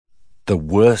The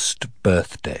Worst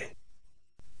Birthday.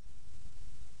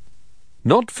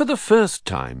 Not for the first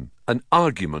time, an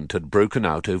argument had broken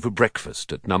out over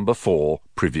breakfast at number 4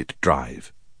 Privet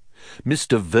Drive.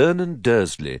 Mr. Vernon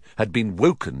Dursley had been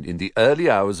woken in the early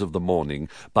hours of the morning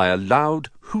by a loud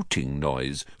hooting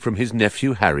noise from his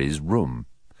nephew Harry's room.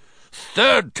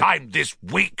 "Third time this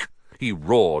week!" he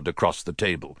roared across the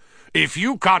table. "If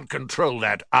you can't control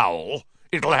that owl,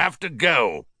 it'll have to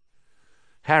go."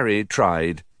 Harry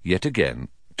tried, yet again,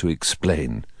 to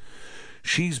explain.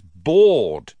 "She's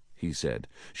bored," he said.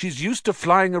 "She's used to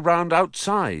flying around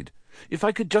outside. If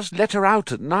I could just let her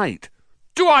out at night."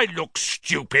 "Do I look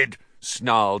stupid?"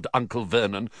 snarled Uncle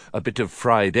Vernon, a bit of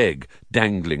fried egg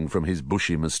dangling from his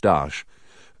bushy moustache.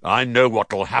 "I know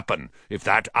what'll happen if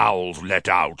that owl's let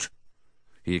out."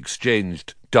 He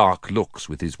exchanged dark looks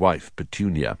with his wife,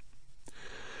 Petunia.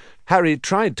 Harry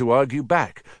tried to argue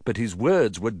back, but his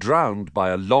words were drowned by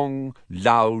a long,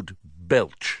 loud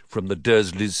belch from the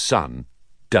Dursleys' son,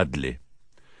 Dudley.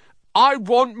 "I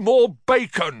want more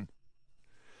bacon!"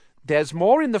 "There's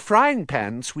more in the frying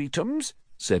pan, sweetums,"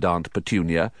 said Aunt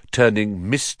Petunia, turning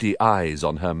misty eyes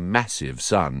on her massive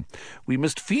son. "We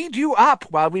must feed you up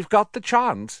while we've got the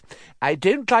chance. I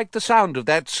don't like the sound of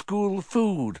that school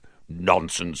food."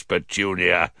 "Nonsense,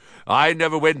 Petunia. I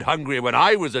never went hungry when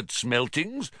I was at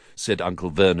Smeltings," said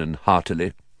Uncle Vernon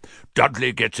heartily.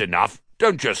 "Dudley gets enough,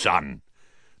 don't you, son?"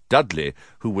 Dudley,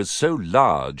 who was so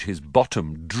large his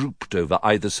bottom drooped over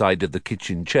either side of the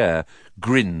kitchen chair,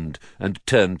 grinned and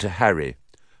turned to Harry.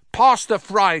 "Pass the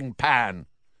frying pan."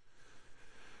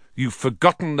 "You've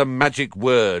forgotten the magic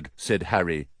word," said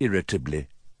Harry irritably.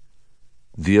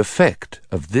 The effect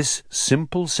of this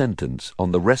simple sentence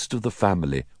on the rest of the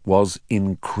family was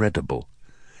incredible.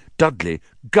 Dudley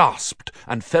gasped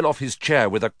and fell off his chair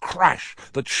with a crash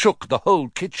that shook the whole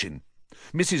kitchen.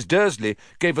 Mrs. Dursley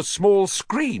gave a small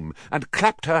scream and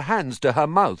clapped her hands to her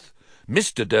mouth.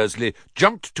 Mr. Dursley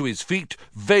jumped to his feet,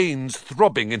 veins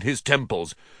throbbing in his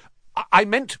temples. I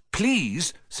meant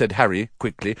please," said Harry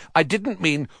quickly. "I didn't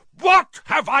mean—" "What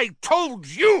have I told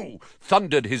you?"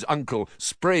 thundered his uncle,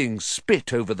 spraying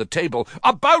spit over the table.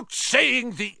 "About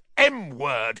saying the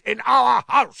M-word in our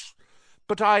house."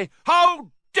 "But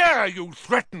How dare you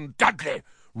threaten Dudley?"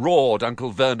 roared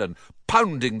Uncle Vernon,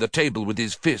 pounding the table with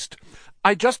his fist.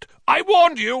 I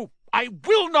warned you. I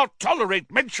will not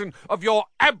tolerate mention of your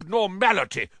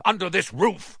abnormality under this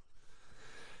roof."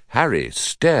 Harry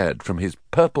stared from his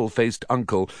purple-faced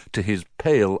uncle to his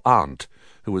pale aunt,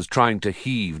 who was trying to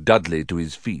heave Dudley to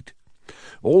his feet.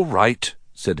 "All right,"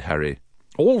 said Harry.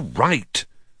 "All right."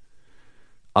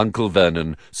 Uncle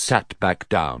Vernon sat back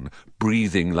down,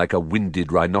 breathing like a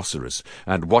winded rhinoceros,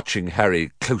 and watching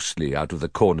Harry closely out of the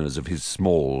corners of his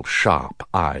small, sharp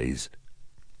eyes.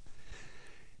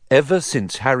 Ever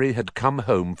since Harry had come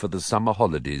home for the summer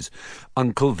holidays,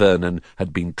 Uncle Vernon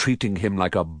had been treating him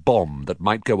like a bomb that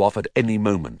might go off at any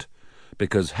moment,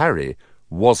 because Harry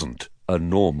wasn't a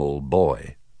normal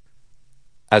boy.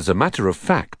 As a matter of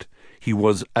fact, he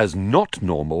was as not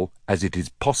normal as it is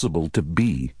possible to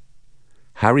be.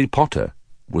 Harry Potter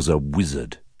was a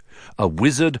wizard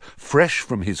fresh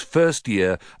from his first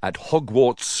year at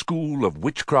Hogwarts School of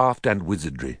Witchcraft and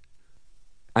Wizardry.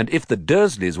 And if the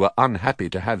Dursleys were unhappy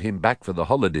to have him back for the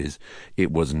holidays,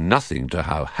 it was nothing to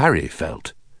how Harry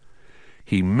felt.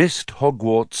 He missed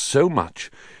Hogwarts so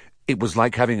much, it was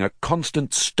like having a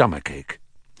constant stomachache.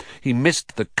 He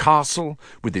missed the castle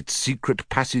with its secret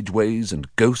passageways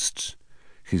and ghosts,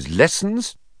 his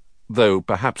lessons, though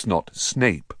perhaps not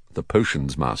Snape, the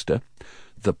potions master,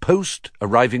 the post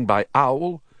arriving by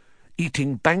owl,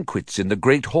 eating banquets in the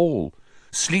Great Hall,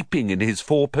 sleeping in his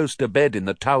 4-poster bed in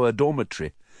the Tower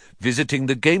dormitory, visiting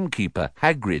the gamekeeper,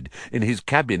 Hagrid, in his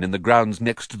cabin in the grounds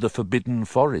next to the Forbidden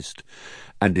Forest,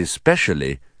 and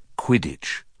especially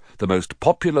Quidditch, the most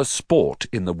popular sport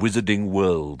in the wizarding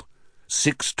world.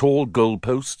 6 tall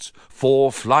goalposts,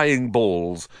 4 flying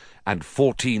balls, and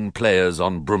 14 players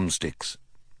on broomsticks.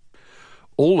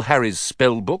 All Harry's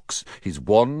spellbooks, his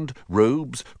wand,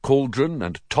 robes, cauldron,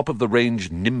 and top-of-the-range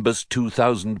Nimbus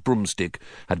 2000 broomstick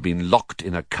had been locked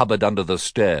in a cupboard under the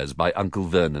stairs by Uncle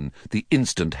Vernon the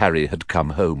instant Harry had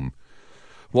come home.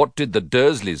 What did the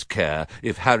Dursleys care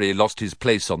if Harry lost his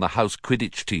place on the house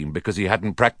Quidditch team because he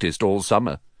hadn't practised all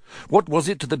summer? What was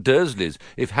it to the Dursleys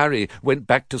if Harry went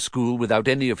back to school without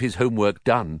any of his homework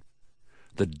done?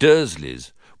 The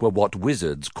Dursleys were what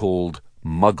wizards called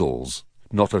muggles.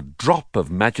 Not a drop of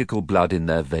magical blood in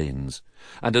their veins,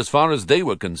 and as far as they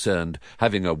were concerned,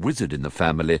 having a wizard in the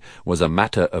family was a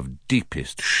matter of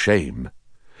deepest shame.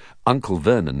 Uncle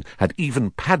Vernon had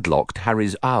even padlocked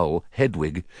Harry's owl,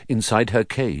 Hedwig, inside her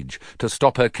cage to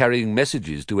stop her carrying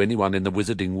messages to anyone in the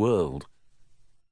wizarding world.